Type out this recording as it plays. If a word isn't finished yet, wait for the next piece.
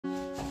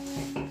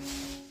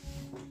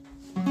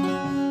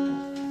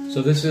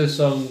So this is a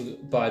song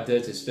by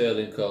Dirty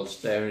Sterling called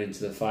Staring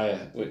Into the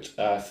Fire, which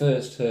I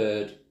first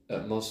heard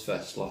at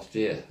Mozfest last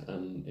year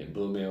and it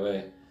blew me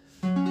away.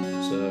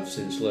 So I've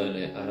since learned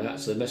it, and I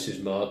actually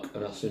messaged Mark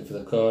and asked him for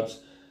the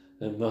chords,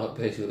 and Mark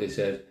basically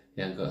said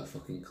he ain't got a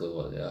fucking clue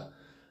what they are.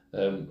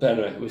 But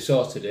anyway, we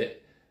sorted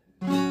it,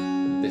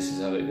 and this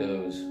is how it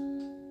goes.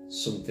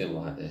 Something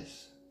like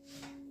this.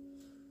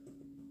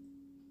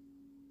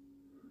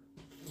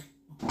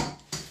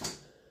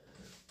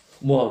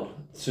 One,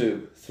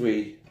 two,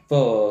 three,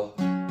 four.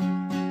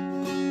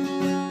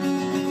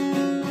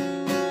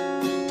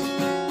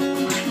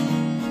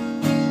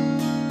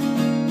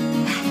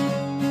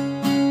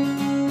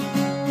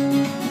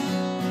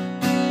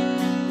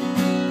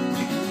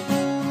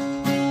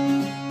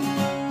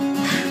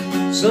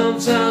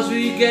 Sometimes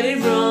we get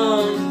it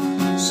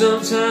wrong,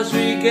 sometimes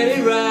we get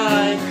it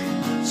right.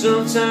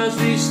 Sometimes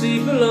we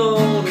sleep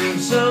alone, and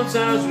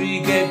sometimes we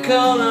get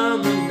caught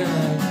on the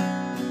night.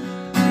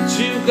 But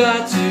you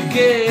got to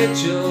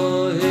get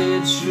your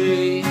head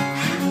straight.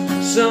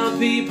 Some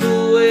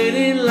people wait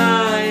in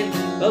line,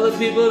 other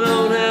people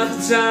don't have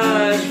the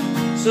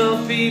time.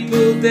 Some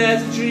people dare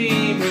to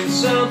dream, and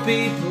some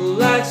people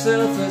lack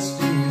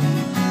self-esteem.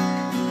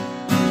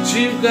 But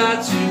you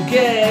got to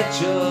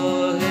get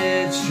your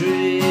head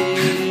straight.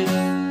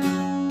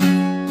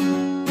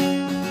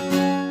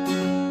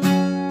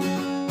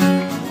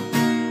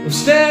 I'm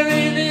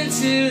staring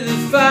into the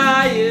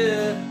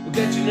fire, will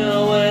get you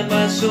nowhere,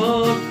 my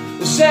soul.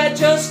 The set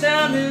just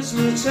down is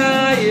much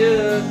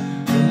higher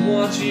than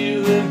what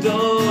you have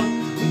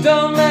done.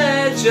 Don't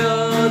let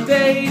your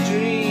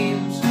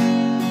daydreams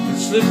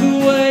slip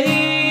away.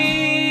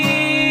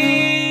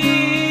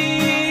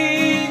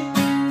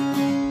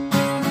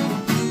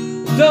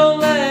 Don't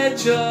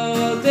let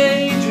your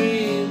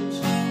daydreams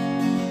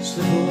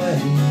slip away.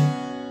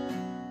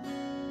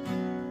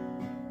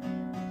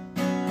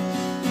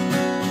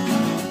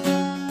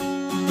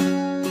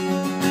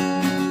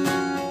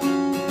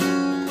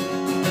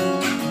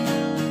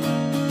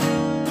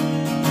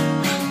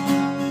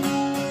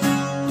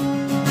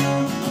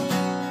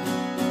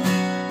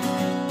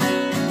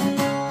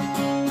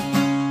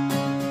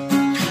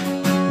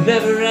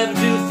 Never ever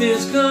do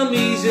things come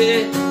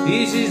easy,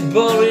 easy's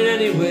boring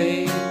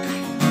anyway.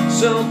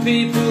 Some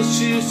people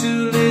choose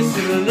to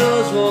listen and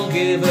others won't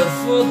give a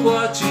fuck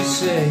what you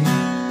say.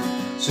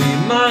 So you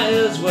might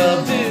as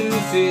well do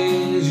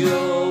things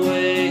your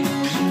way.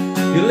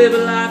 You live a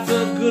life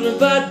of good and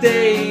bad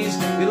days,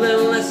 you learn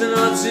a lesson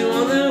or two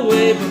on the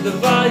way, but the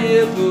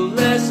valuable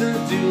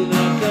lessons do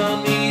not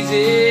come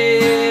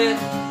easy.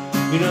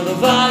 You know the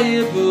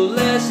valuable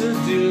lessons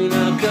do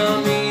not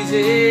come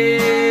easy.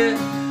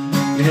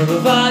 You know the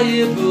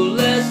valuable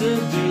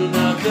lessons do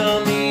not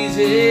come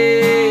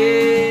easy.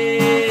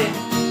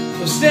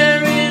 I'm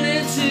staring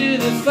into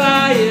the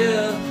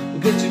fire, will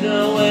get you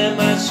nowhere,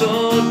 my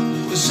sword.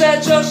 The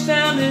set your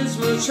standards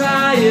much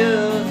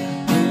higher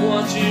than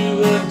what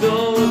you have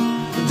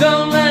done.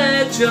 Don't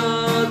let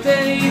your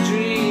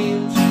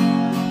daydreams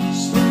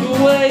slip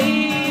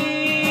away.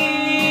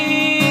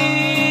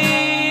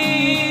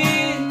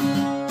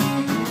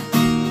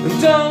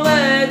 Don't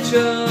let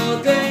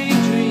your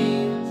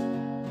daydreams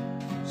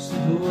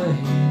slip away.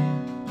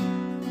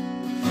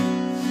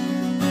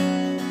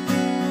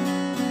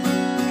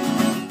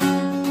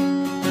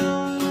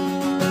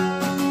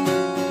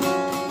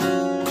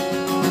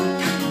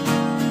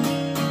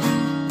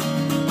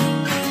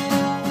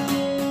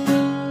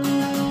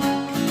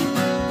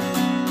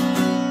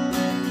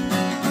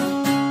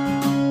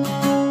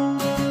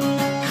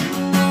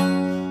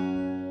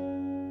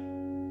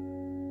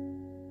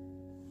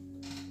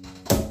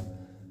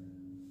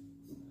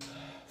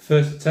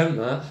 First attempt,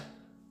 that.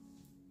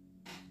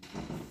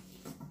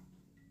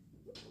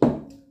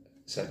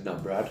 Said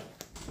not Brad.